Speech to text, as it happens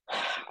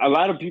a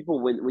lot of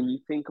people when you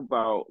think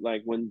about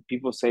like when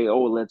people say,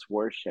 "Oh, let's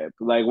worship,"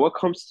 like what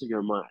comes to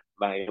your mind?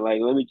 Like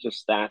let me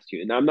just ask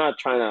you, and I'm not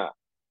trying to,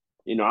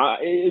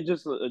 it's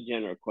just a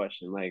general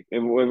question. Like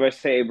if I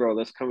say, "Bro,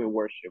 let's come and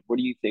worship," what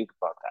do you think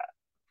about that?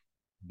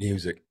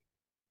 Music.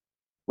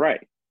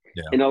 Right.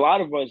 Yeah. And a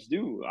lot of us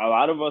do. A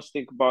lot of us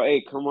think about,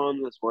 "Hey, come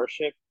on, let's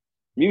worship."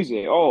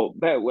 Music. Oh,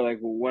 bet. We're like,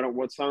 well,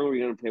 what song are we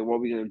gonna play? What are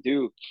we gonna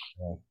do?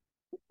 Yeah.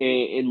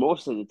 And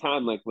most of the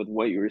time, like with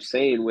what you were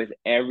saying, with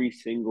every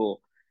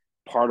single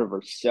part of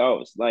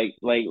ourselves,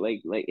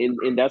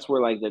 and that's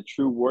where like the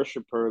true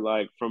worshiper,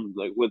 like from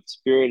like with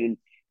spirit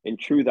and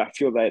truth, I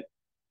feel that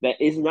that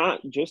is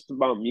not just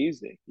about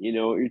music.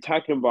 You're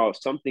talking about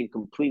something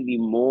completely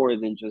more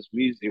than just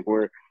music,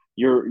 where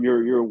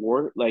you're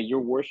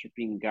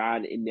worshiping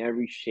God in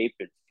every shape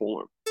and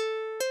form.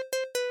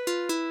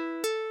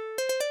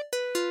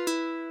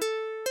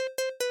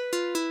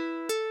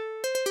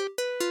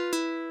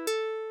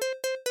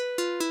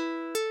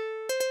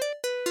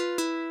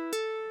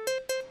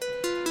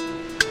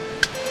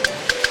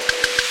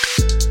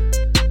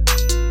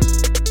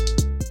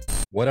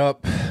 What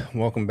up?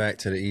 Welcome back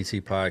to the ET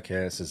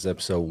podcast. It's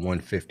episode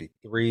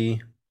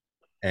 153.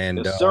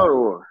 And Yes,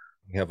 sir.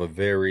 we have a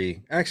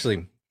very,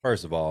 actually,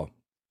 first of all,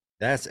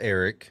 that's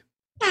Eric.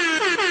 Yo,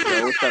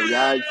 what's up,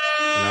 guys?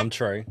 And I'm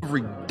Trey.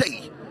 Every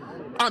day.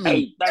 I mean,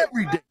 Hey, thanks.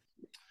 every day.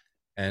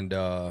 And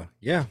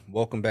yeah,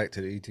 welcome back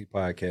to the ET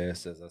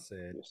podcast, as I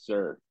said. Yes,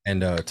 sir.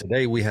 And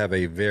today we have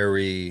a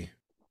very,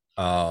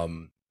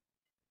 um,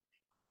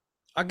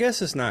 I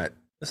guess it's not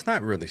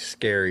really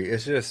scary.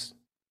 It's just,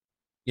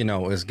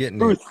 it's getting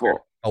the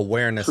Truthful.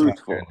 awareness out there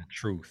Truthful. and the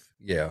truth.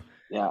 Yeah.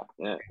 Yeah,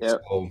 yeah, yeah.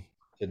 So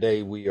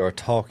today we are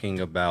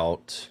talking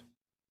about,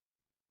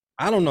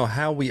 I don't know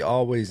how we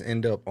always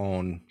end up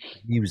on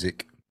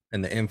music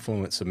and the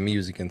influence of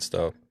music and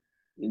stuff.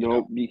 You You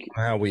know, know,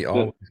 how we the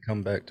always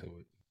come back to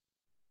it.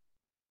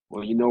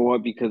 well, you know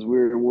what? Because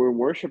we're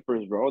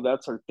worshipers, bro.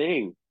 That's our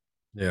thing.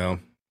 Yeah.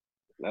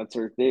 That's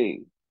our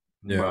thing.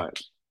 Yeah.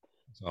 But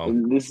So,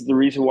 and this is the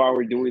reason why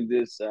we're doing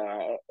this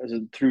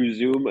through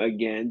Zoom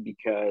again,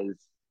 because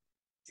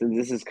since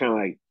this is kind of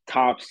like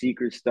top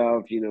secret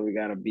stuff, we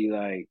gotta be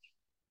like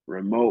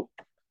remote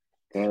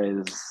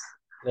because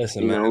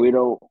listen, man, we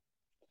don't.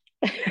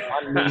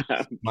 my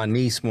niece, my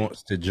niece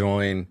wants to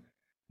join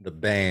the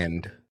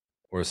band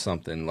or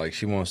something. Like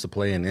she wants to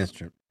play an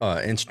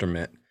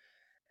instrument.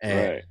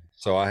 And Right.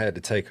 so I had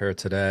to take her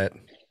to that,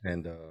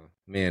 and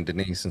me and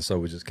Denise, and so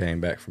we just came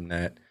back from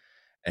that.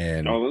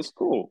 And Oh, that's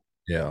cool.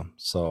 yeah,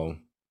 so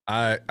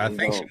I That's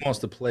think she dope. wants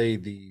to play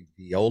the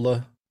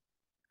viola.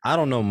 I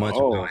don't know much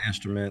about Oh,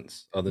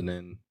 instruments other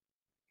than,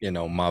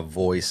 my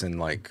voice and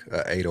like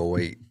a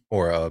 808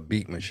 or a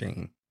beat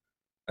machine.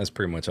 That's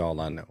pretty much all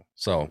I know.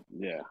 So,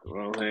 yeah.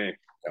 Well, hey.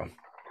 yeah.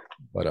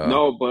 But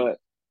No, but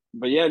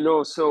yeah,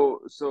 no. So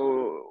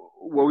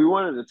what we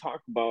wanted to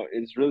talk about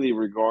is really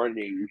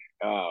regarding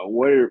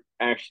what it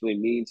actually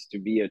means to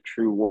be a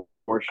true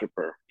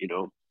worshiper.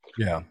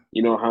 yeah.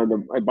 How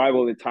the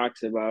Bible it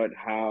talks about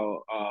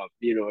how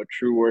a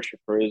true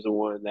worshiper is the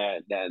one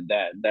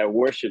that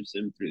worships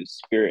him through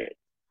spirit,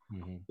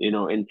 Hmm.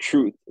 and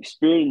truth,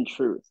 spirit and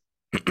truth.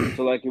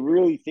 So like, if you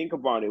really think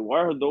about it, what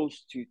are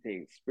those two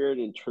things, spirit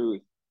and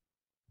truth?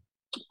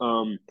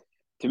 Um,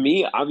 to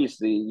me,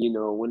 obviously,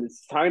 when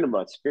it's talking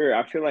about spirit,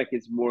 I feel like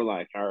it's more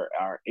like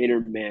our inner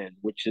man,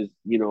 which is,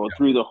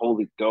 through the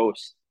Holy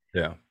Ghost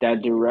Yeah.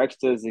 that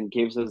directs us and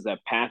gives us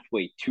that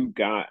pathway to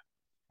God,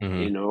 you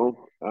Hmm.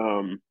 know.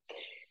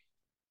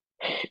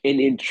 And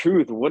in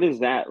truth, what does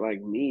that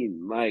like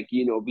mean? Like,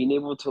 being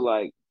able to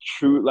like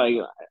true like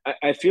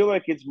I feel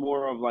like it's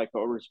more of like a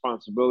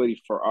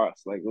responsibility for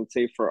us. Like, let's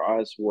say for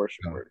us Yeah.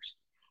 worshipers,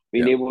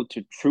 being Yeah. able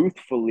to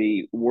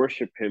truthfully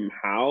worship him.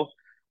 How?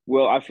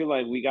 Well, I feel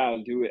like we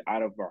gotta do it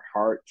out of our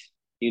heart,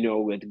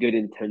 with good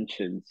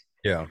intentions.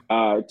 Yeah.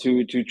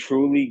 To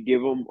truly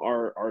give him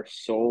our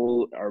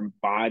soul, our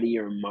body,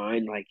 our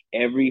mind, like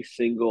every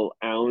single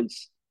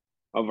ounce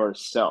of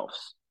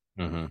ourselves,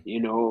 Hmm.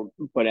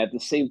 but at the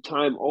same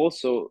time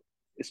also,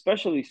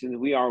 especially since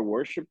we are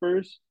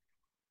worshipers,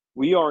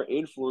 we are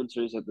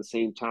influencers at the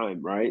same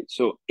time, right?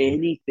 So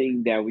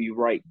anything that we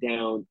write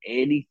down,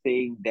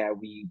 anything that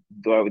we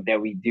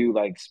do,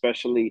 like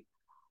especially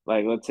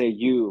like, let's say,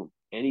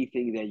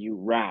 anything that you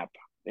rap,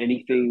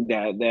 anything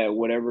that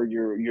whatever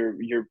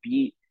your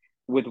beat,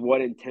 with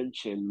what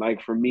intention,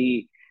 like for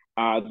me,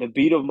 the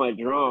beat of my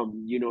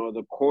drum,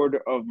 the chord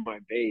of my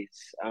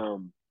bass,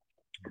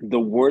 the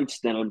words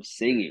that I'm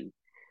singing,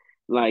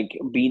 like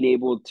being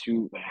able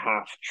to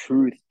have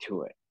truth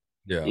to it.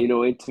 Yeah.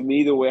 And to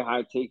me, the way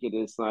I take it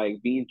is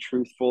like being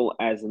truthful,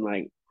 as in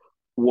like,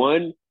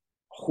 one,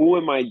 who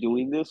am I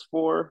doing this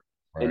for?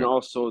 And Right.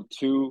 also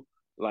two,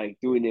 like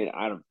doing it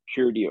out of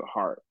purity of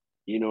heart.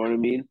 You know what I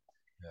mean?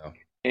 Yeah.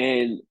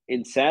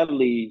 And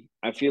sadly,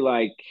 I feel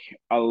like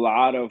a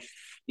lot of,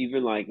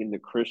 even like in the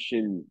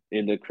Christian,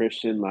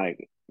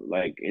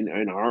 like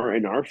in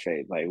our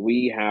faith, like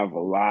we have a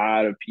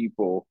lot of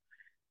people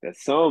that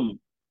some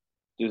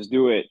just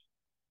do it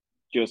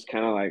just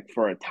kind of like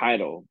for a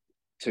title,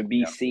 to be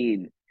Yeah.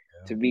 seen,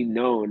 Yeah. to be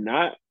known,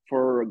 not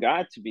for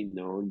God to be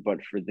known,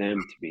 but for them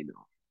to be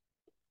known.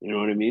 You know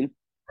what I mean?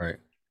 Right.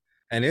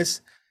 And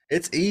it's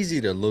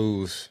easy to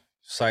lose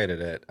sight of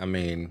that. I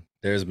mean,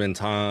 there's been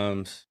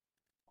times,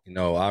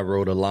 I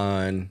wrote a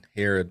line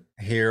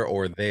here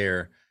or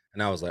there,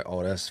 and I was like,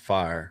 "Oh, that's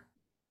fire!"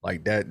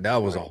 Like that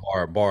was a Right.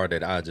 hard bar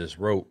that I just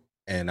wrote,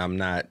 and I'm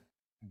not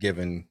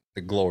giving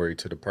the glory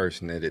to the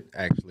person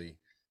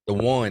the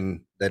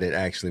one that it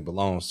actually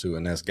belongs to,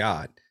 and that's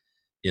God.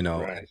 And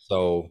Right.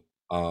 so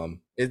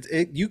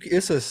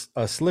it's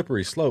a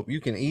slippery slope. You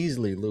can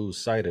easily lose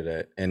sight of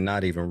that and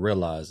not even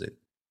realize it.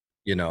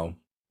 You know,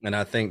 and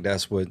I think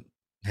that's what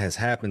has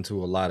happened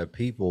to a lot of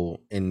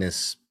people in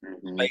this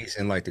Hmm. space,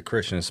 in like the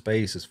Christian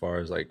space, as far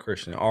as like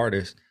Christian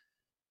artists.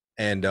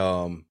 And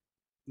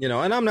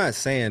and I'm not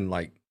saying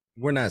like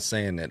we're not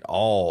saying that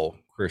all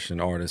Christian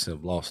artists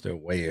have lost their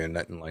way or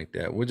nothing like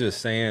that. We're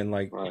just saying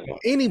like, Right.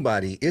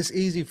 anybody, it's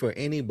easy for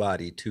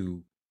anybody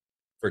to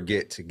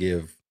forget to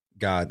give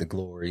God the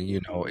glory,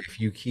 Hmm. if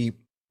you keep,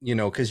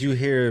 because you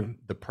hear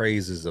the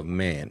praises of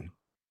men,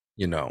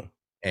 you know,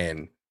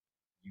 and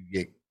you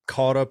get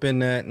caught up in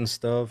that and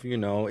stuff,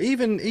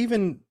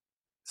 even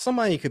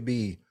somebody could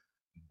be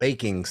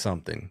baking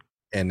something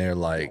and they're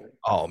like, Right.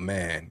 "Oh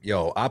man,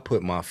 yo, I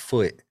put my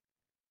foot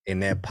in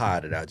that pie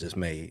that I just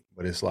made."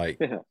 But it's like,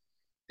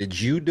 did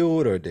you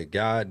do it or did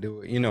God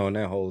do it? And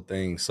that whole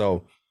thing.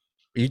 So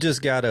you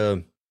just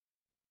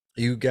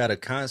you gotta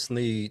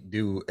constantly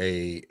do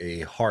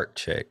a heart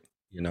check,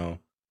 you know,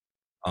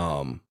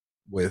 um,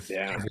 with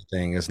Yeah.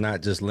 everything. It's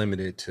not just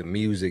limited to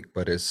music,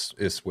 but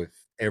it's with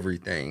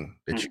everything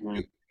that you Hmm.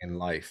 do in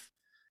life.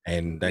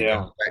 And that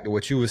Yeah. goes back to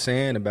what you were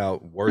saying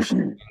about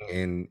worshiping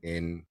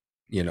in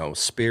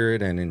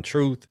spirit and in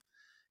truth,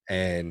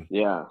 and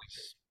Yeah.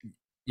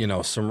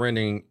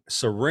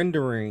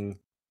 surrendering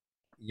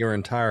your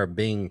entire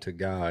being to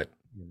God.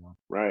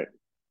 Right.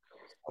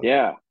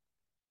 Yeah.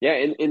 Yeah.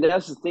 And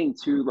that's the thing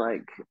too.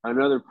 Like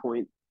another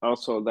point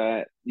also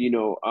that,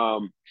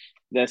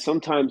 that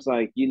sometimes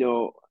like,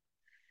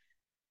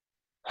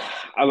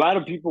 a lot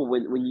of people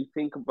when you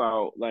think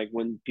about like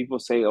when people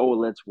say, "Oh,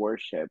 let's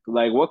worship,"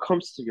 like what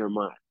comes to your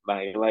mind?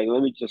 Like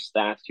let me just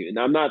ask you, and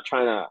I'm not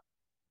trying to,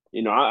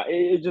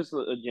 it's just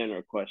a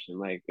general question.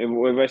 Like if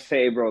I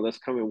say, hey, "Bro, let's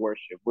come and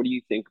worship," what do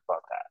you think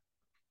about that?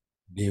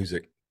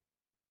 Music.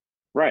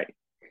 Right.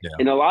 Yeah.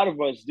 And a lot of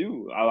us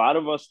do. A lot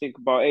of us think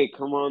about, "Hey,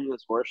 come on,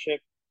 let's worship."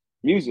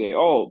 Music.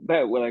 Oh,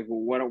 bet. We're like,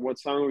 well, what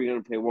song are we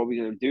gonna play? What are we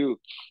gonna do?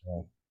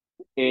 Yeah.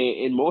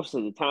 And most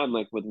of the time,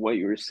 like with what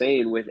you were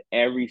saying, with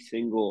every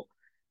single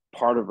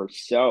part of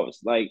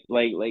ourselves,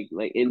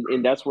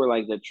 and that's where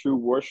like the true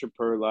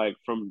worshiper, like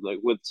from like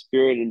with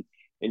spirit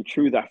and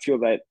truth, I feel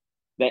that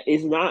that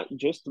is not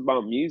just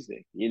about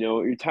music.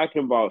 You're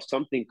talking about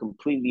something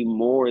completely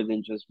more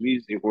than just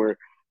music, where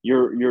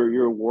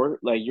you're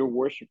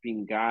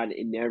worshiping God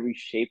in every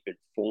shape and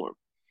form.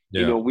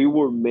 Yeah. We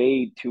were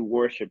made to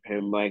worship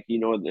Him. Like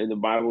in the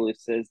Bible, it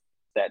says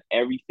that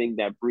everything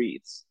that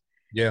breathes,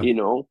 Yeah. you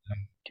know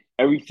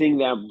everything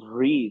that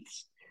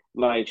breathes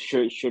like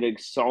should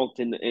exalt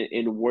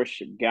and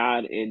worship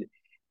God, and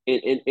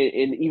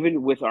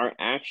even with our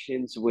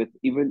actions, with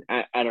even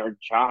at our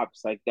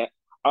jobs, like that,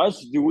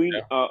 us doing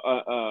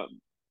Yeah.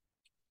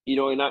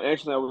 and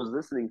I was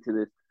listening to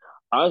this,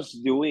 us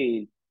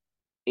doing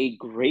a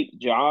great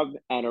job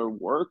at our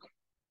work,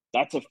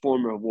 that's a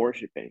form of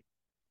worshiping.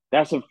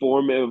 That's a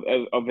form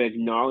of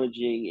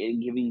acknowledging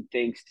and giving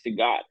thanks to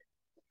God.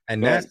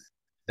 And Go ahead.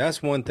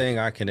 that's one thing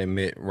I can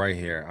admit right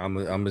here. I'm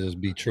gonna just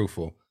be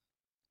truthful.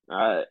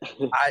 uh,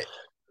 I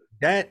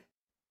that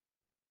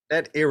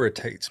that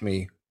irritates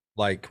me.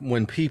 Like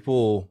when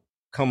people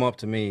come up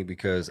to me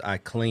because I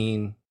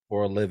clean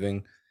for a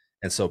living,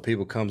 and so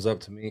people come up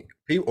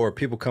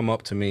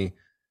to me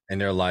and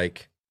they're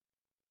like,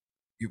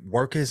 "You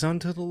work is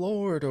unto the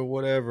Lord" or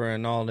whatever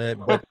and all that.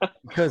 But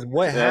because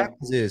what yeah,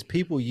 happens is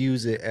people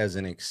use it as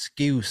an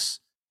excuse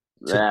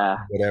to do yeah,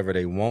 whatever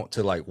they want,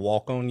 to like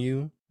walk on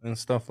you and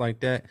stuff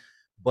like that.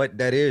 But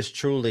that is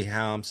truly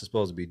how I'm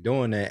supposed to be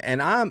doing that.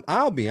 And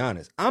I'll be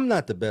honest, I'm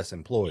not the best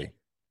employee.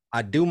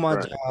 I do my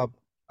right. job,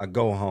 I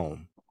go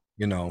home,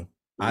 you know.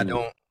 I Mhm.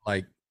 don't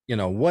like,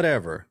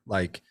 whatever.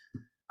 Like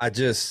I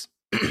just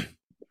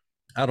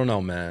I don't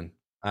know, man.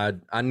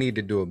 I need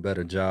to do a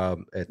better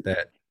job at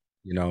that,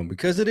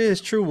 because it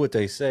is true what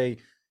they say,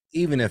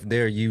 even if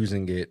they're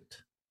using it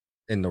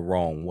in the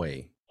wrong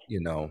way,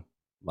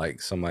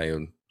 like somebody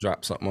will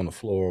drop something on the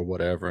floor or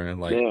whatever, and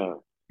like Yeah,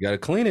 you got to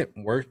clean it.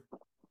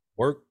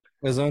 Work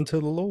as unto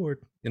the Lord.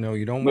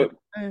 You don't work but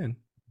for man.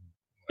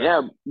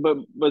 yeah,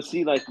 but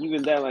see, like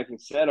even that, like I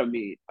said, I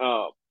mean,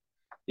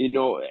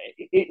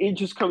 it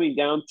just coming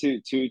down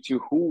to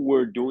who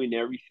we're doing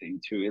everything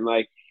to, and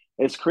like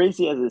as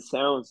crazy as it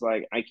sounds,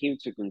 like I came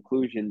to a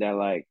conclusion that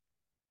like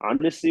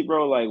honestly,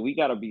 bro, like we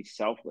gotta be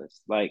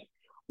selfless. Like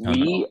I know.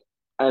 we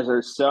as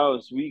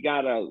ourselves, we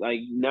gotta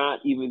like not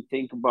even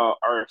think about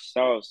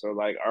ourselves or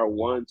like our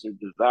wants or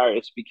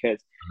desires, because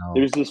I know.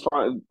 there's this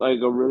like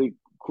a really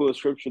cool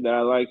scripture that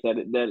I like,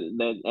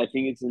 that I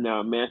think it's in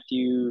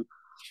Matthew.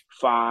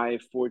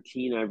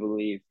 5:14, I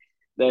believe,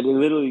 that it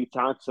literally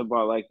talks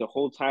about like the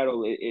whole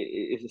title.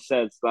 It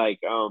says like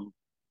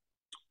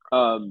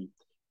um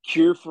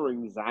cure for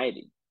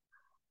anxiety,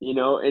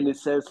 and it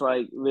says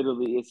like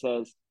literally it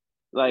says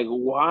like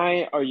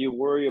why are you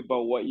worried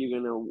about what you're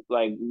gonna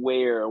like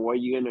wear,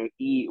 what you're gonna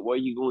eat,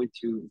 what you're going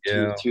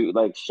Yeah. to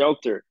like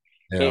shelter,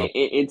 Yeah.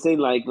 and saying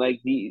like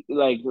the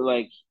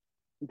like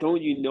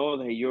don't you know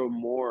that you're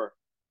more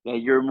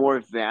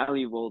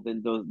valuable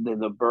than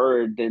the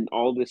bird, than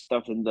all this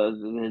stuff, and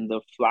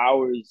the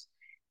flowers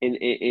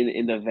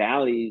in the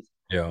valleys.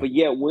 Yeah. But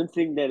yet one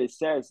thing that it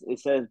says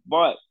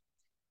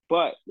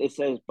but it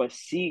says but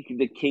seek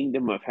the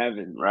kingdom of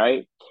heaven,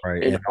 right?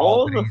 Right. And And all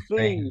all the these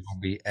things things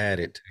will be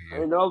added to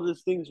you. and all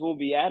these things will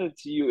be added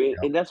to you, Yeah.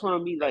 and that's what I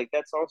mean. Like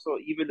that's also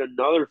even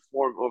another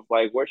form of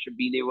like worship,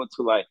 being able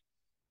to like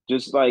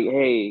just like,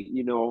 hey,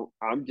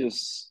 I'm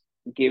just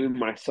giving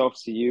myself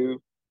to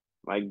you,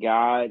 like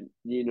God.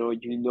 You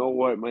know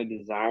what my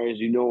desires,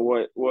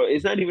 what, well,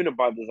 it's not even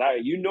about desire,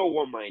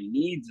 what my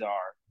needs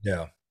are,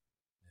 Yeah.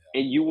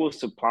 and you will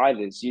supply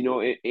this,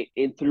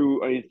 and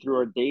through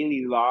our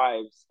daily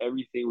lives,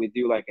 everything we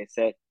do, like I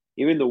said,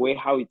 even the way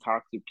how we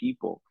talk to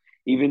people,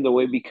 even the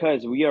way,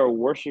 because we are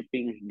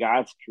worshiping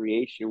God's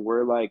creation,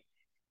 we're like,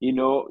 you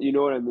know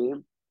what I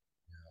mean.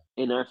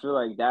 And I feel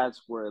like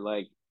that's where,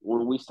 like,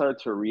 when we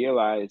start to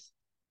realize,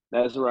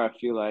 that's where I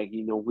feel like,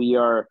 we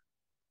are,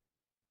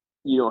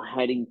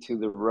 heading to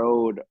the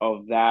road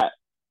of that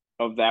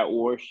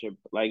worship,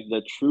 like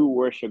the true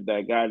worship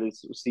that God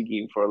is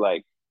seeking for,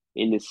 like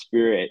in the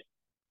spirit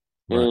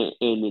Right.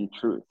 and in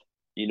truth,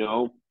 you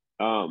know?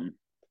 Um,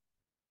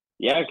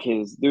 yeah,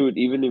 because dude,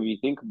 even if you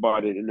think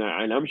about it, and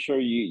I'm sure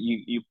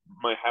you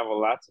might have a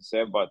lot to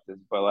say about this,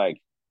 but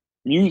like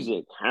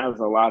music has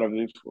a lot of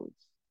influence.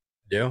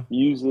 Yeah.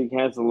 Music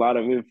has a lot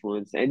of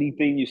influence.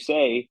 Anything you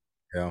say,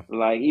 Yeah.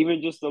 like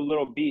even just a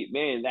little beat,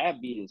 man,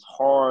 that beat is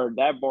hard.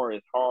 That bar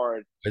is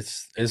hard, and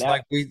It's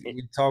like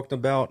we talked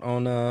about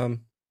on the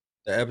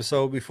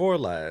episode before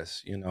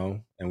last,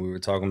 and we were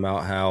talking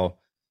about how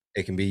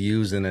it can be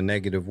used in a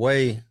negative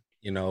way,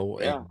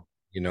 yeah,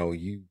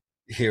 and you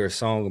hear a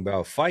song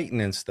about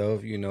fighting and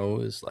stuff,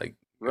 it's like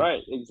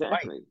right, fight.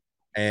 exactly.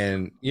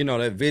 And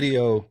that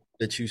video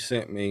that you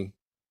sent me,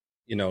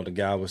 the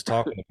guy was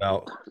talking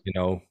about,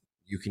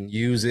 you can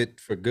use it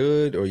for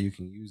good or you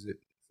can use it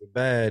for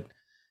bad,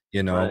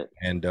 Right.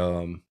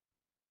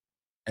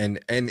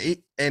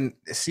 and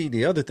see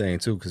the other thing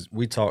too, because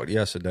we talked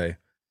yesterday,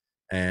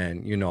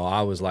 and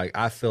I was like,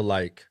 I feel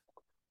like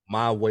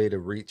my way to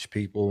reach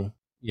people,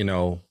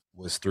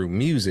 was through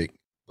music.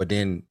 But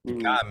then the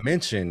Mm-hmm. guy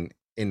mentioned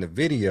in the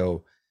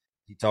video,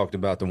 he talked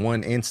about the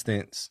one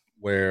instance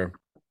where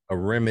a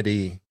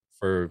remedy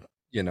for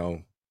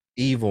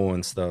evil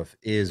and stuff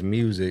is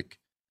music,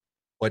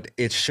 but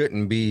it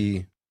shouldn't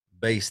be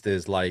based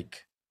as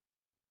like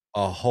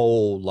a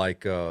whole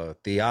like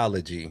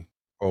theology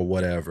or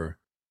whatever,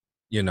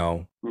 you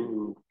know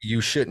Mm-hmm.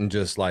 you shouldn't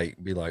just like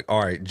be like,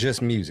 all right,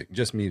 just music,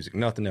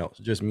 nothing else,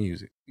 just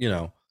music,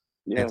 And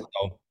Yeah.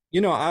 so,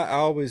 I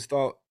always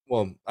thought,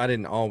 well, I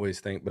didn't always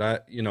think,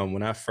 but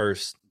when I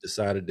first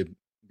decided to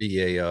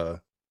be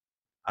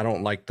I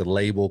don't like the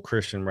label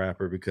Christian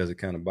rapper because it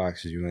kind of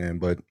boxes you in,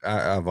 but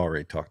I've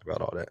already talked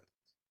about all that.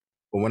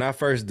 But when I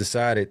first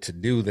decided to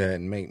do that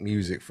and make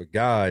music for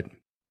God,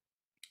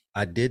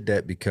 I did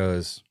that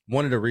because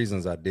one of the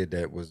reasons I did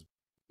that was,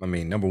 I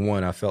mean, number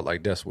one, I felt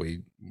like that's what he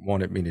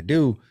wanted me to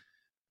do.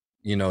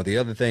 The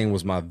other thing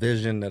was my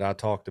vision that I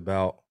talked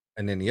about.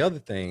 And then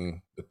the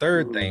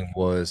third Mm-hmm. thing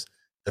was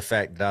the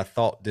fact that I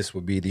thought this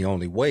would be the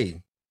only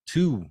way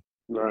to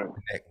Right.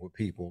 connect with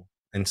people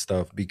and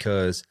stuff,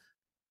 because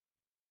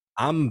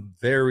I'm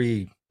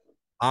very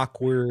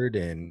awkward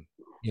and,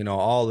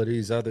 all of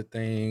these other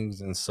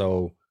things. And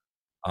so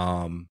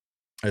um,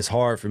 it's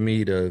hard for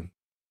me to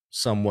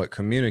somewhat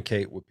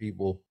communicate with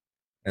people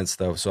and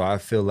stuff. So I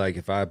feel like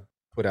if I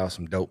put out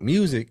some dope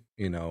music,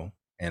 and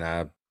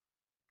I,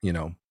 you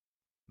know,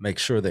 make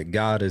sure that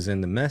God is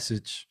in the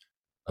message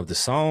of the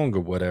song or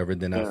whatever,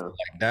 then I feel Yeah.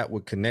 like that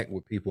would connect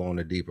with people on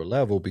a deeper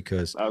level,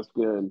 because That's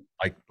good.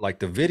 like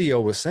the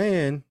video was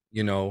saying,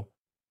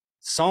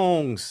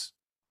 songs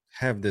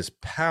have this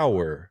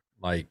power,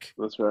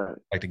 That's right.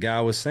 like the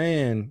guy was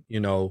saying,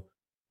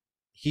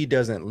 he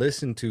doesn't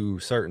listen to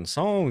certain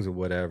songs or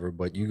whatever,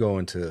 but you go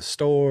into a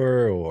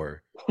store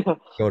or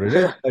go to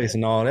this place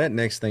and all that,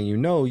 next thing you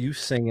know, you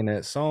singing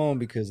that song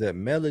because that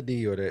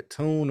melody or that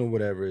tune or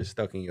whatever is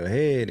stuck in your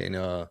head. And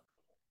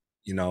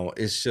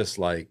it's just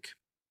like,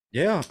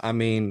 yeah, I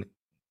mean,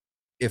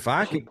 if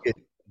I could get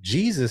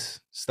Jesus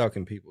stuck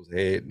in people's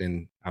head,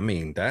 then I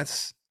mean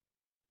that's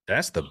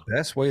the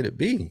best way to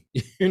be.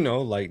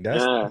 Like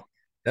Yeah.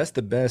 that's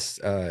the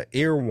best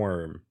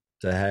earworm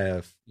to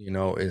have,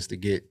 is to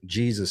get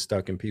Jesus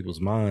stuck in people's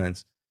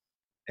minds.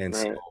 And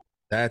so Right.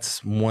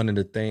 that's one of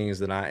the things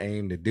that I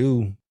aim to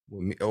do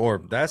with me, or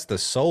that's the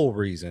sole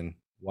reason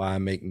why I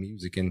make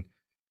music. And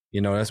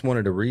that's one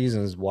of the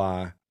reasons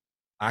why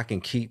I can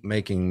keep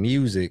making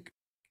music.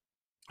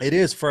 It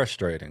is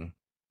frustrating,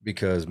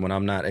 because when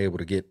I'm not able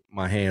to get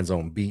my hands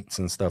on beats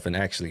and stuff and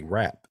actually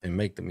rap and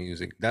make the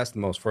music, that's the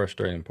most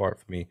frustrating part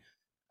for me,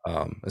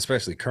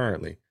 especially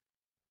currently.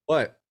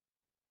 But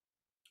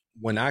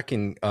when I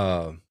can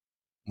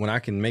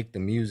make the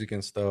music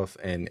and stuff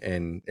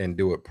and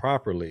do it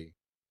properly,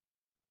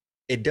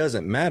 it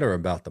doesn't matter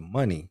about the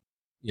money,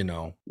 you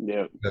know,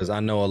 Yeah. because I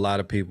know a lot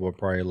of people are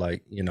probably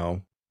like,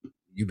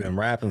 you've been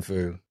rapping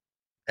for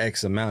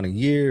X amount of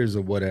years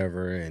or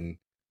whatever, and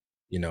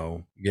you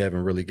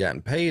haven't really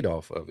gotten paid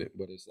off of it.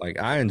 But it's like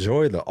I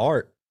enjoy the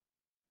art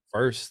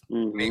first.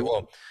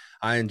 Mm-hmm.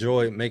 I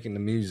enjoy making the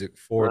music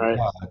for Right.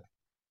 God,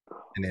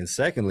 and then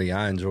secondly,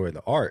 I enjoy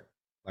the art.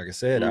 Like I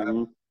said,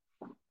 Mm-hmm.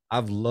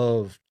 I've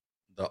loved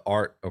the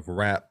art of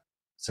rap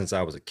since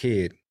I was a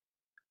kid.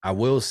 I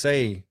will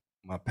say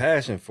my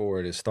passion for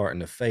it is starting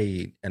to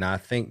fade, and I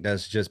think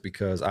that's just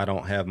because I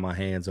don't have my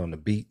hands on the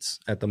beats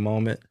at the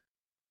moment.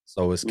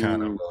 So it's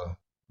kind Mm-hmm. of a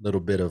little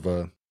bit of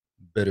a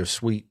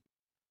bittersweet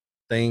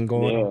thing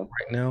going on Yeah.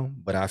 right now.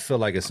 But I feel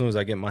like as soon as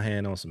I get my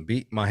hands on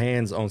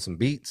some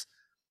beats,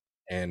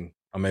 and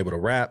I'm able to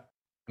rap,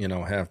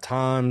 have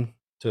time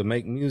to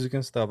make music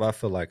and stuff, I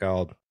feel like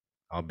I'll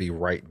be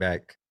right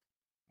back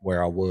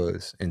where I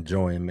was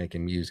enjoying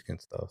making music and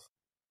stuff.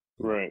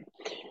 Right.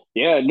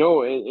 Yeah,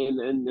 no,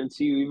 and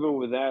see, even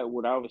with that,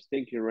 what I was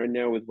thinking right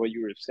now with what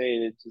you were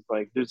saying, it's just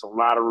like there's a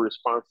lot of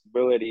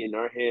responsibility in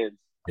our hands,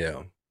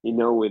 Yeah.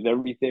 with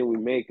everything we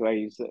make, like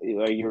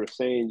you were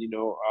saying,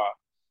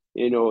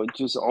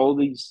 just all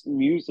these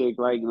music,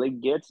 like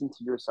gets into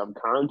your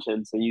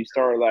subconscious, and you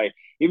start like,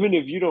 even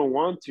if you don't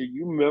want to,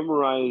 you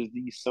memorize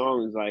these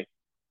songs. Like,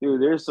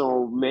 dude, there's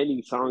so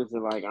many songs that,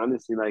 like,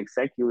 honestly, like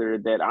secular,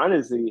 that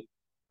honestly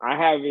I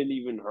haven't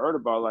even heard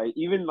about. Like,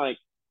 even like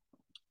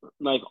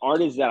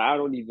artists that I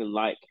don't even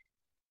like.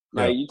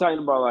 Yeah. Like, you talking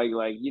about like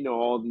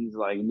all these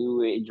like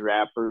new age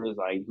rappers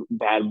like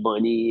Bad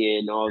Bunny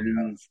and all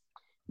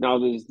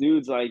these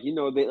dudes, like,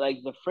 they like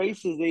the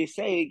phrases they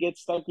say, it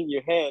gets stuck in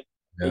your head,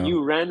 and Yeah.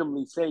 you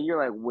randomly say,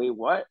 you're like, wait,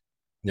 what?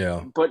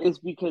 Yeah. But it's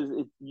because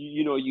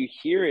you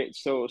hear it.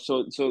 So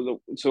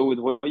with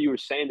what you were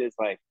saying, is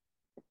like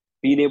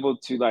being able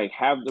to like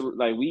have the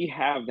like we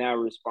have that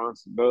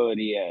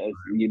responsibility as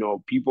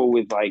people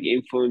with like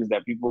influence,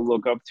 that people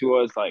look up to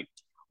us, like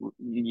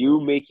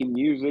you making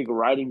music,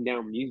 writing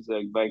down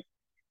music, like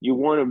you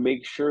want to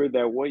make sure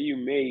that what you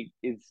make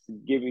is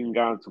giving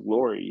God's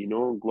glory,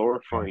 Yeah.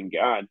 glorifying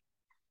God.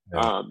 Yeah.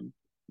 um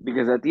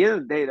because at the end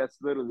of the day, that's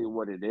literally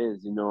what it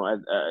is.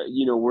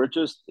 We're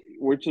just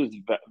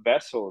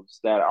vessels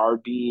that are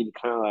being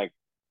kind of like,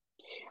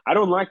 I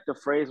don't like the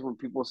phrase when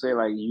people say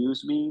like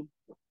use me.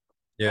 I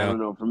Yeah. don't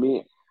know. For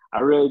me, I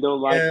really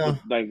don't like the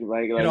Yeah.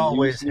 It use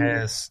always me.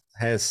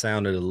 has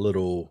sounded a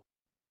little,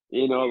 Like,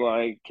 you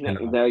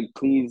know, like,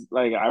 please,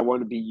 like, I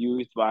want to be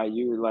used by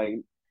you. Like,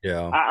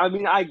 yeah. I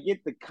mean, I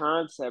get the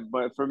concept,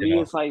 but for me,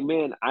 Yeah. it's like,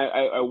 man,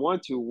 I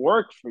want to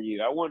work for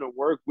you. I want to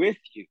work with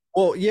you.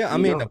 Well, yeah, I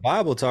You mean, the know?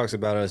 Bible talks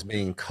about us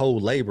being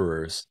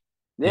co-laborers.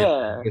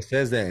 Yeah. It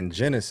says that in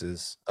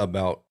Genesis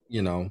about,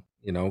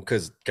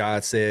 because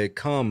God said,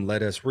 "Come,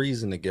 let us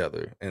reason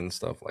together," and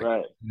stuff like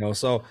Right. that.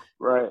 So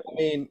Right. I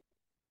mean,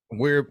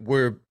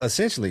 we're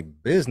essentially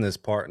business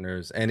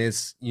partners, and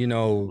it's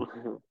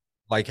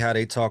like how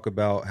they talk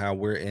about how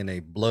we're in a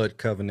blood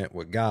covenant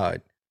with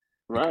God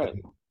because Right. of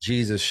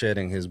Jesus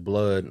shedding His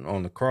blood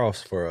on the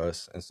cross for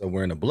us, and so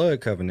we're in a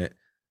blood covenant.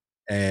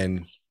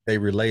 And they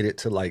relate it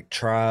to like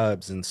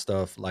tribes and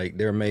stuff. Like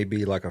there may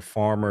be like a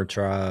farmer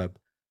tribe,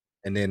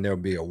 and then there'll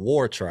be a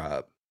war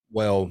tribe.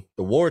 Well,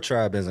 the war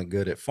tribe isn't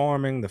good at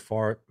farming.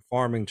 The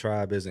farming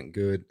tribe isn't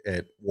good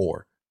at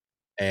war.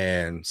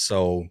 And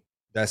so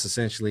that's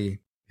essentially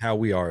how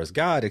we are as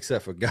God,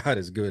 except for God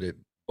is good at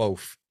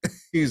both.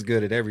 He's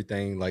good at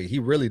everything. Like he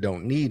really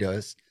don't need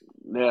us,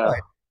 Yeah.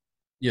 but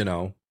you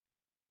know,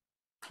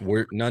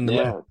 we're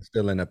nonetheless Yeah.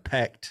 still in a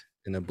pact,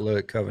 in a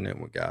blood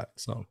covenant with God.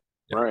 So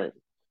yeah. Right.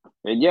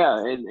 And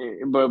yeah,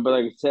 but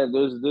like I said,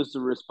 there's a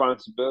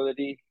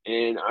responsibility,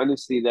 and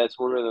honestly, that's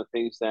one of the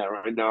things that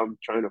right now I'm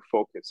trying to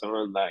focus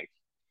on, like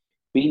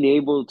being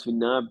able to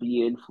not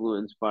be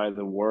influenced by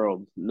the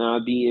world,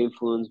 not be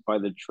influenced by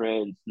the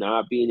trends,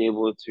 not being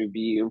able to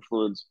be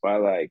influenced by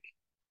like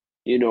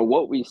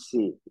what we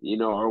see,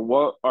 or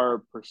what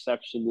our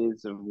perception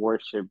is of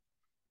worship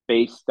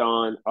based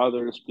on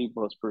others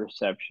people's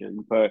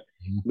perception, but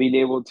Mhm. being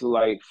able to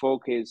like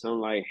focus on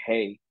like,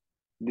 hey,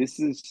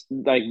 this is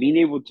like being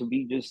able to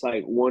be just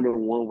like one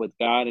on one with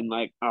God, and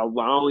like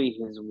allowing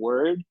His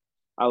word,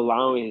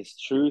 allowing His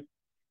truth,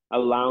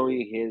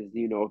 allowing His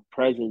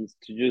presence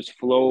to just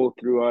flow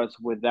through us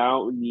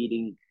without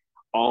needing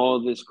all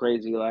this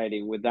crazy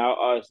lighting, without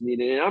us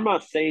needing. And I'm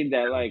not saying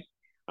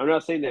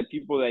that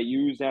people that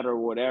use that or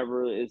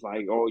whatever is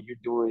like, oh, you're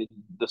doing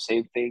the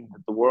same thing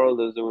that the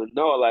world is doing.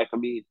 No, like, I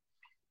mean,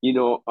 you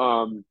know,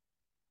 um,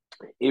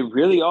 it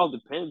really all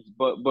depends,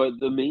 but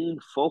the main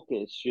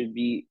focus should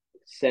be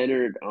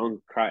centered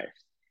on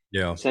Christ,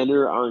 Yeah.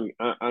 centered on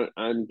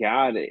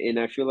God. And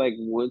I feel like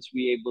once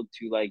we able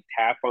to like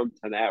tap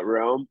onto that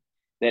realm,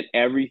 that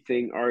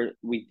everything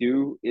we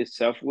do is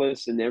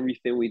selfless and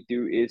everything we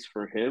do is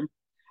for him.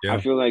 I Yeah.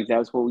 feel like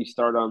that's where we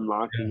start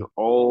unlocking Yeah.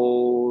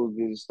 all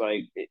these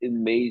like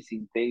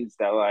amazing things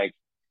that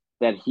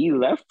that he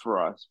left for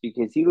us,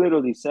 because he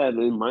literally said,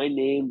 in my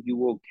name you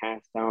will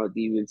cast out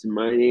demons, in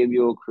my name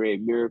you will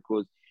create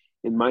miracles,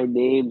 in my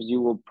names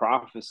you will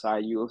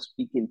prophesy, you will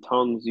speak in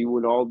tongues, you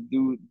would all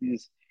do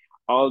these,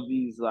 all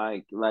these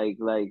um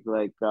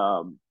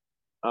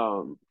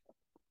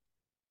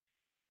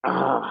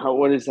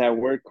what is that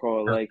word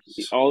called, like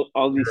Miracles,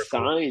 all these miracles,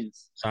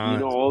 signs,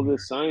 signs, all the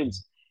wonders.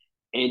 signs.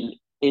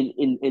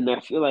 And I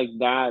feel like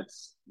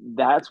that's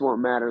what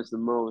matters the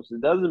most.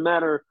 It doesn't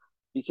matter,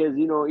 because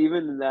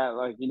even in that,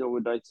 like,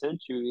 what I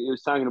sent you, it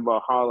was talking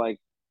about how like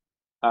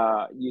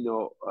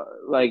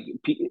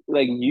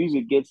like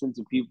music gets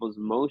into people's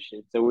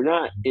emotions. So we're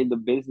not in the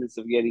business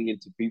of getting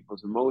into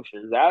people's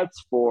emotions. That's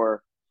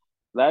for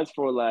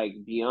like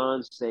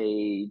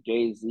Beyonce,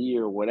 Jay-Z,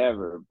 or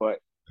whatever. But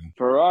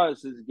for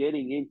us, it's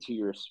getting into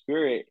your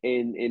spirit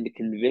and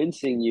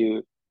convincing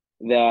you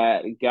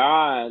that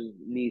God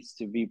needs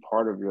to be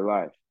part of your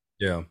life.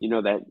 Yeah.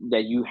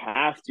 That you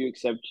have to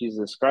accept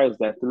Jesus Christ.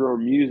 That through our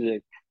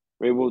music,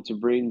 we're able to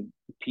bring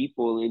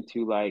people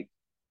into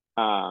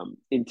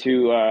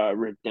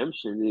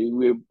redemption.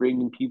 We're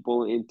bringing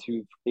people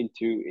into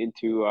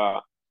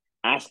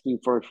asking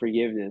for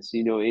forgiveness,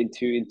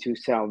 into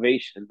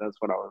salvation. That's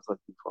what I was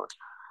looking for.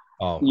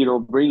 Oh,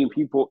 Bringing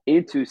people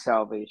into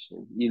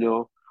salvation,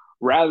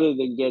 rather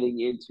than getting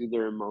into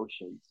their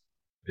emotions.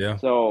 yeah.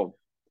 So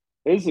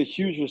it's a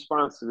huge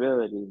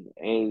responsibility,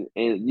 and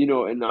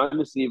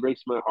honestly, it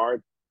breaks my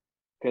heart,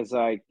 because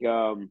like I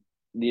don't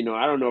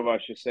know if I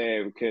should say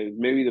it, because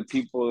maybe the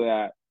people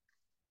that,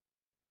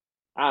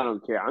 I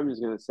don't care. I'm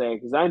just gonna say it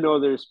because I know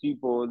there's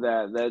people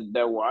that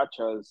watch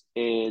us,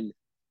 and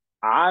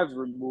I've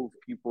removed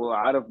people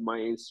out of my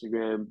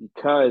Instagram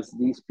because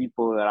these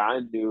people that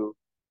I knew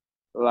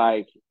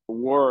like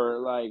were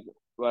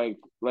like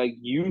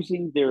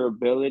using their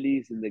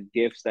abilities and the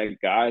gifts that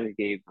God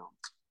gave them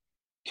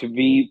to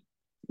be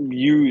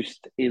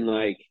used in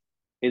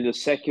the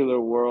secular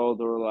world,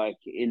 or like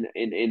in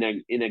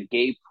a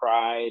gay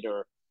pride,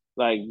 or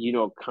like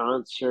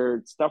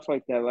concert stuff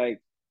like that, like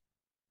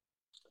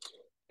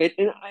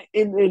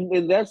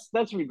and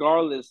that's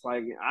regardless.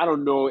 Like, I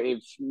don't know if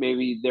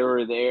maybe they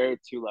were there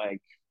to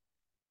like,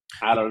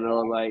 I Yeah, don't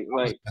know, I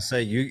was gonna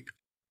say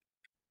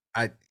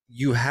I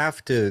you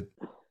have to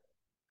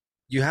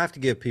you have to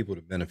give people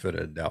the benefit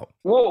of the doubt.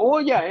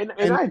 well, yeah, and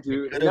And I it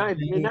do, could and have I and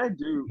been, I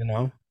do, you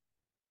know.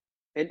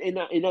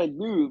 and I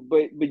do,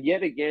 but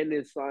yet again,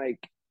 it's like,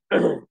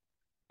 and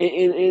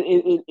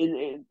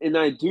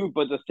I do,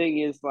 but the thing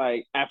is,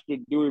 like, after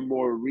doing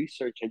more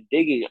research and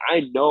digging,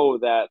 I know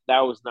that that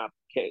was not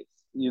the case.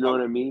 You know Oh,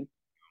 what I mean?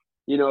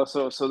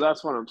 So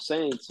that's what I'm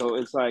saying. So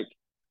it's like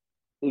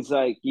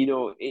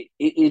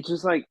it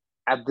just like,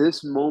 at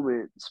this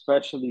moment,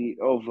 especially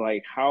of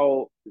like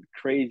how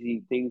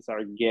crazy things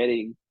are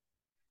getting,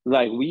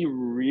 like we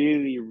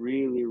really,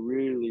 really,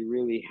 really,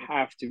 really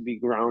have to be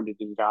grounded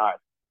in God.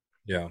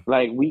 yeah.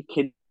 Like, we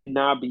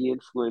cannot be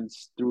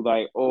influenced through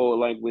like, oh,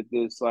 like with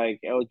this like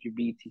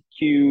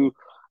LGBTQ,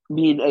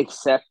 being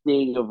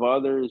accepting of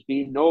others,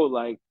 being no,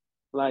 like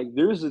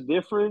there's a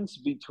difference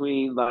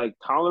between like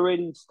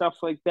tolerating stuff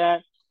like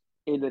that,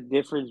 and a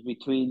difference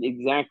between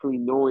exactly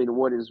knowing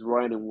what is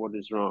right and what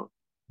is wrong.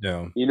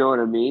 Yeah. You know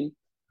what I mean?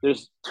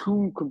 There's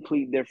two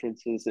complete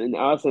differences, and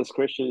us as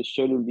Christians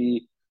shouldn't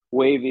be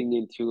waving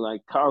into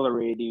like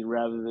tolerating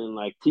rather than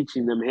like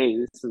teaching them, hey,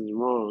 this is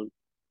wrong.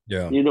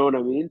 Yeah. You know what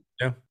I mean?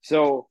 Yeah.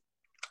 So,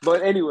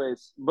 but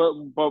anyways, but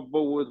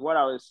with what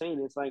I was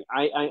saying, it's like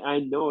I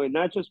know, and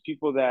not just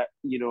people that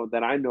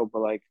that I know, but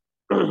like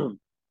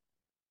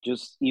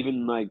just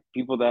even like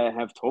people that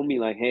have told me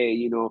like,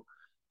 hey,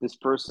 this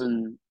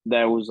person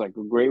that was like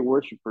a great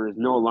worshiper is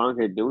no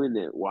longer doing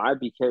it. Why?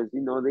 Because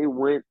they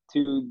went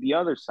to the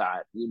other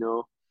side.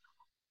 Yeah.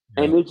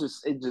 And it's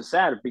just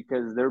sad,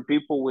 because there are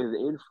people with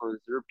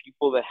influence, there are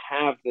people that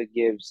have the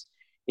gifts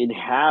and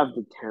have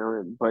the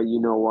talent, but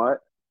you know what?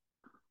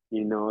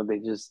 They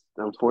just,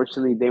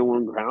 unfortunately, they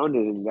weren't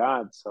grounded in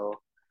God. So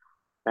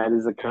that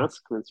is a Yeah.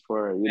 consequence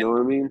for it. You know And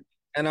what I mean?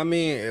 and I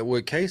mean,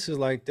 with cases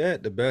like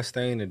that, the best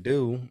thing to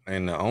do,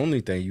 and the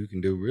only thing you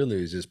can do really,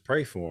 is just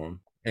pray for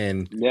them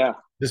and Yeah.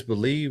 just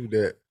believe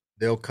that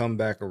they'll come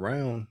back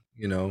around.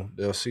 You know,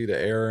 they'll see the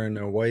error in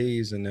their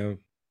ways, and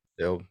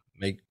they'll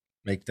make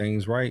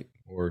things right,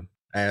 or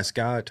ask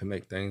God to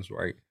make things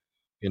right.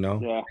 You know,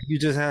 Yeah. you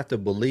just have to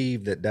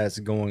believe that that's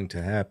going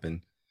to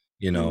happen.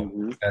 You know,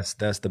 Hmm.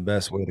 that's the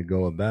best way to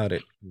go about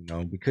it. You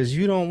know, because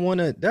you don't want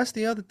to. That's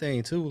the other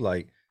thing too.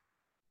 Like,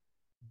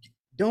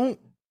 don't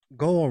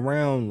go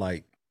around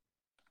like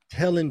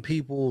telling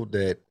people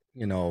that,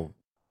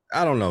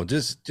 I don't know,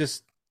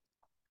 just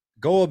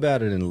go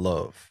about it in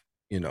love,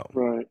 you know.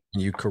 Right.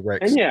 And you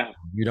correct And stuff. yeah.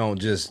 You don't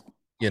just,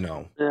 you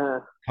know, Yeah.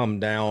 come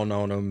down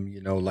on them,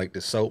 like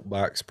the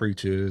soapbox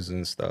preachers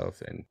and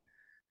stuff. And,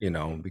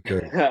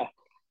 because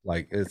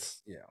like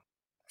it's,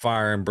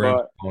 fire and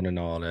But brimstone and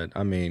all that.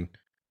 I mean,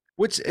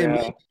 which it may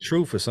Yeah. be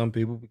true for some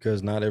people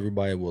because not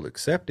everybody will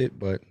accept it.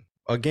 But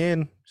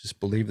again, just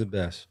believe the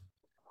best.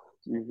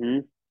 Hmm.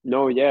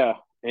 No, yeah.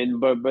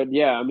 But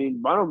yeah, I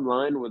mean, bottom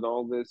line with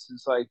all this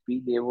is like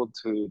being able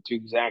to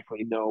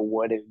exactly know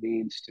what it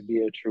means to be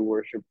a true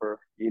worshiper,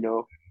 you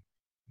know?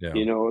 Yeah,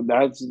 You know,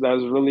 that's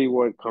really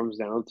what it comes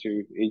down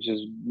to. It's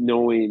just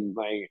knowing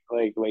like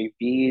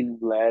being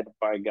led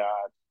by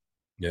God.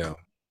 yeah,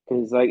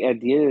 Because like at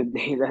the end of the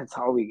day, that's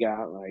all we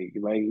got. Like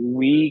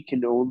we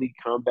can only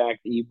combat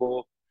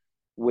evil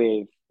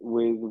with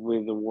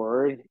the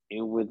word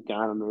and with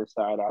God on our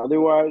side.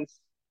 Otherwise,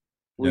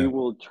 we yeah,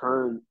 will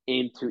turn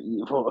into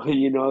evil,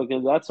 you know,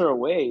 because that's our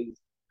ways.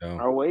 yeah,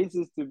 Our ways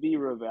is to be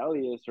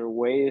rebellious. Our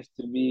ways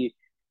to be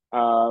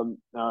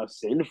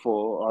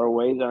sinful. Our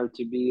ways are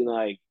to be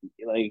like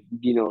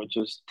you know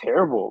just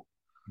terrible.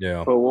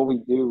 yeah, But what we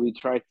do, we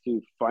try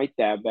to fight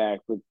that back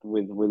with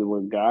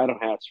what God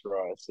has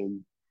for us,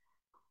 and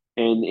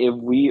if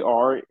we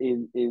are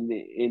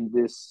in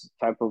this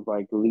type of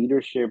like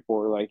leadership,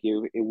 or like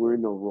if we're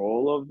in a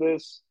role of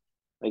this,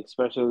 like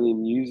especially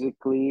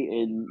musically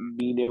and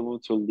being able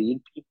to lead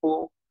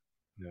people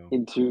yeah.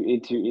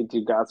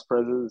 into God's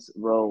presence,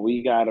 bro,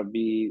 we gotta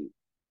be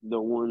the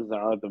ones that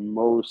are the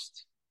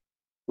most.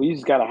 We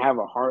just gotta have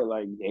a heart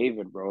like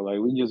David, bro. Like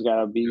we just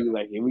gotta be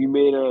like, if we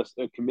made a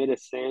commit a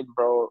sin,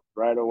 bro,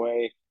 right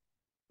away,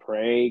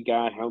 pray,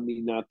 God, help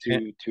me not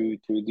And to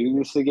do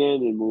this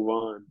again and move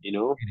on. You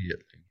know.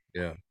 immediately,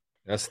 yeah.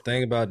 That's the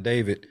thing about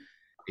David.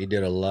 He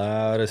did a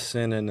lot of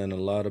sinning and a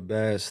lot of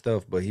bad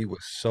stuff, but he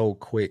was so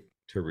quick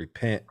to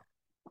repent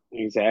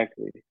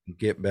Exactly. and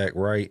get back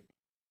right.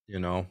 You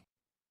know,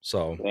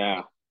 so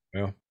Yeah.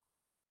 yeah.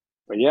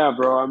 But yeah,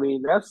 bro. I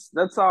mean, that's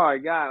all I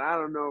got. I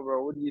don't know,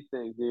 bro. What do you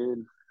think,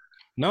 dude?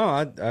 No,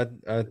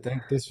 I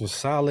think this was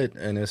solid,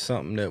 and it's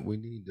something that we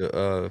need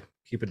to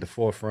keep at the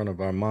forefront of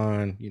our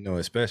mind. You know,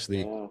 especially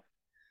Yeah,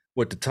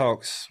 with the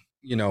talks.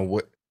 You know,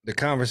 what the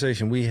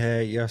conversation we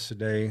had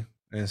yesterday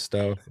and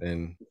stuff,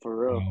 and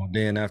for real.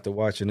 then after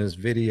watching this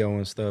video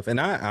and stuff, and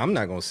I'm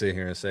not gonna sit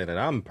here and say that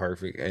I'm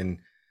perfect, and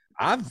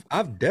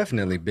I've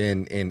definitely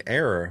been in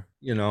error.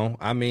 You know,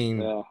 I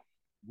mean, Yeah,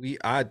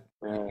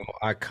 yeah,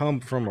 I come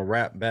from a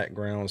rap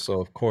background,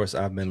 so of course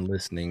I've been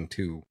listening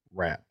to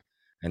rap,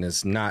 and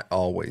it's not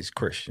always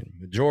Christian.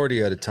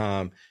 Majority of the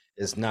time,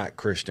 it's not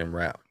Christian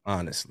rap,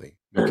 honestly,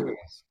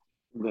 because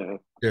yeah,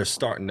 they're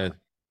starting to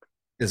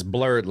it's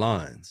blurred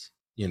lines.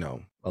 You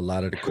know, a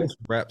lot of the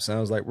Christian rap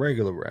sounds like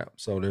regular rap,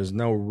 so there's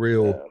no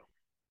real yeah,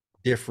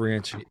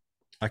 differentiate.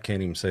 I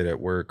can't even say that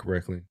word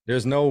correctly.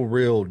 There's no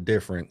real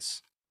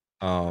difference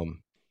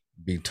um,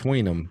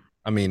 between them.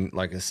 I mean,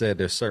 like I said,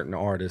 there's certain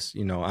artists.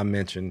 You know, I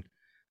mentioned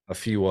a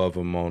few of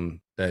them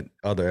on that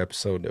other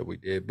episode that we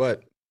did,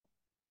 but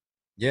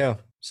yeah.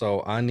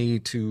 So I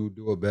need to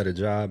do a better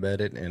job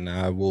at it, and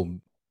I will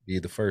be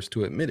the first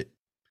to admit it.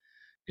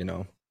 You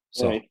know,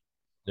 so Hey,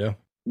 yeah,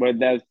 but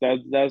that's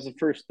the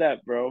first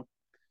step, bro.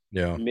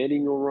 yeah,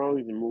 Admitting your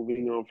wrongs and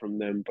moving on from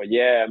them. But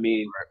yeah, I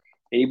mean,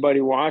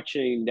 anybody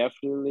watching,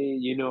 definitely,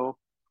 you know,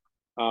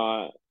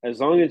 as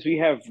long as we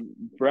have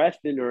breath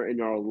in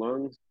our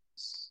lungs,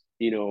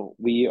 you know,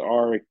 we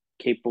are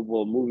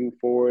capable of moving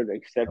forward,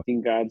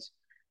 accepting God's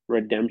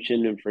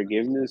redemption and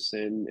forgiveness,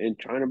 and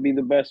trying to be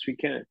the best we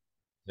can.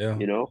 yeah.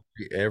 You know.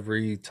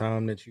 Every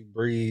time that you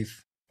breathe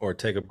or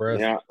take a breath,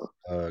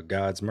 Yeah,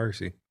 God's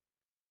mercy.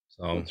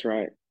 So that's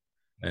right.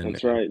 That's and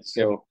right. forgiveness.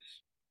 So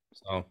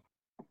So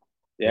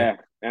yeah.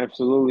 yeah,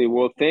 absolutely.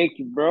 Well, thank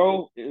you,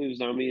 bro. It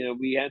was, I mean,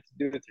 we had to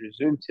do it through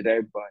Zoom today,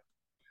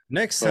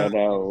 Next time but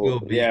you will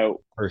be in yeah,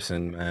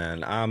 person,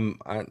 man.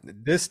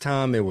 This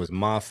time it was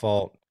my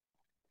fault,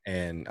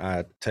 and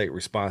I take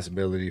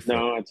responsibility for,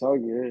 no, it's all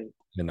good.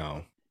 you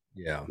know,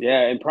 yeah.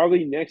 Yeah, and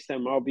probably next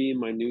time I'll be in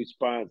my new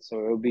spot,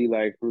 so it'll be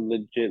like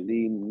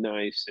legitly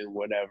nice and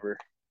whatever.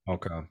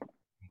 Okay.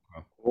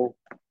 Okay. Cool.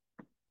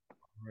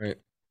 All right.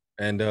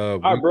 And All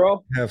we right,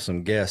 bro. have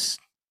some guests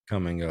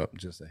coming up,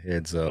 just a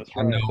heads up. That's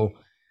I right. know,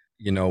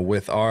 you know,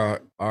 with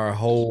our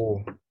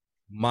whole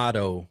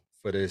motto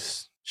for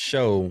this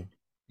show,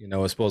 you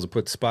know, it's supposed to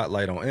put the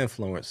spotlight on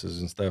influencers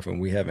and stuff, and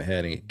we haven't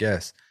had any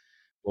guests.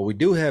 Well, we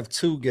do have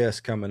two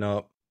guests coming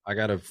up. I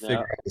got to Yeah, figure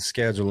out the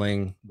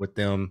scheduling with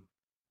them,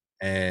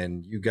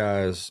 and you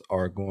guys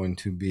are going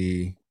to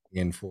be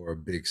in for a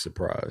big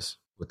surprise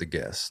with the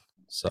guests.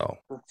 So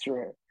that's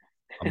right.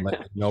 I'm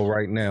letting you know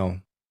right now.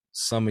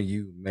 Some of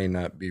you may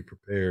not be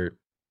prepared,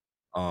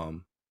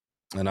 um,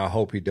 and I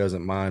hope he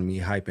doesn't mind me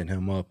hyping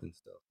him up and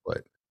stuff.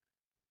 But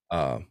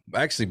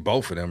actually,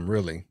 both of them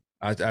really.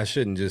 I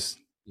shouldn't just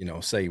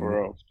say For one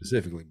real.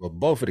 specifically, but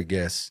both of the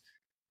guests.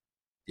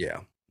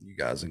 Yeah, you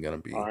guys are gonna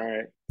All be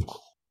right,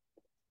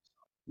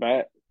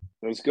 bet.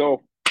 Let's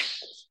go.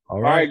 all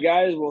All right. right,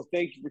 guys. Well,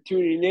 thank you for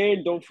tuning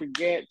in. Don't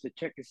forget to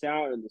check us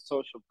out on the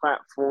social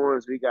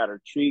platforms. We got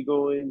our tree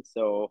going,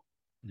 so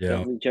Yeah.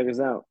 definitely check us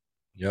out.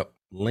 Yep.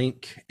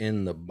 Link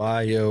in the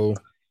bio. Yes,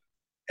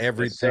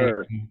 Everything.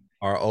 sir.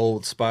 Our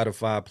old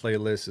Spotify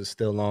playlist is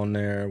still on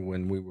there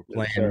when we were Yes,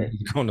 playing sir.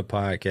 music on the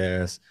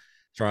podcast.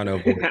 trying to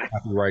avoid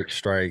copyright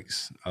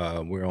strikes.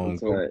 We're on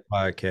That's Google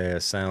right.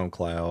 Podcast,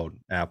 SoundCloud,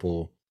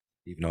 Apple,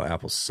 even though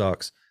Apple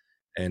sucks,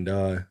 and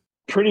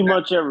Pretty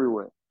much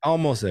everywhere.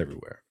 almost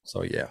everywhere.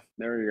 So yeah.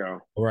 There you go.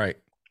 All right.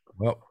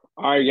 Well,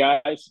 All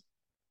right, guys.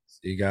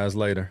 see you guys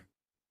later.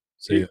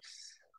 See you. Peace.